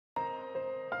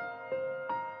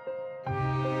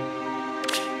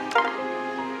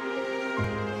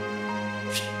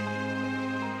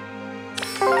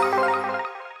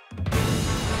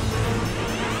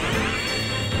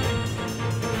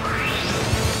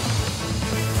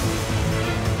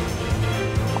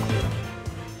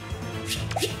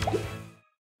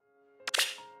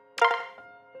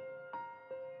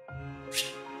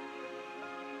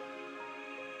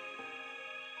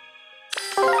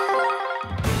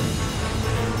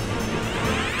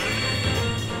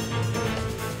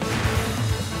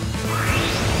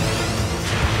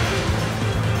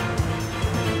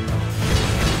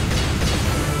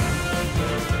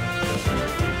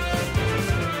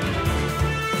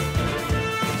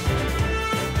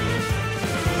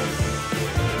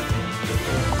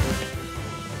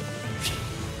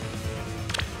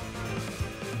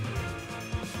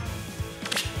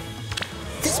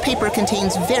paper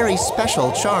contains very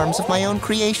special charms of my own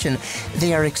creation.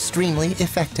 They are extremely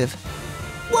effective.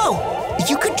 Whoa!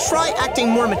 You could try acting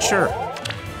more mature.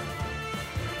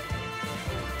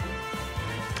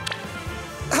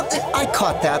 I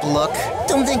caught that look.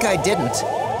 Don't think I didn't.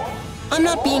 I'm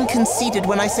not being conceited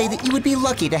when I say that you would be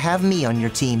lucky to have me on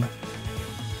your team.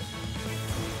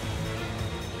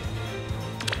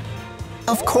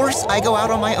 Of course, I go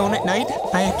out on my own at night.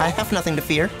 I have nothing to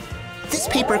fear. This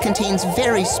paper contains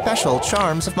very special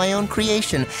charms of my own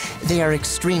creation. They are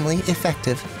extremely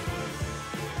effective.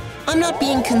 I'm not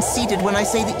being conceited when I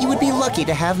say that you would be lucky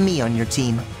to have me on your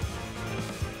team.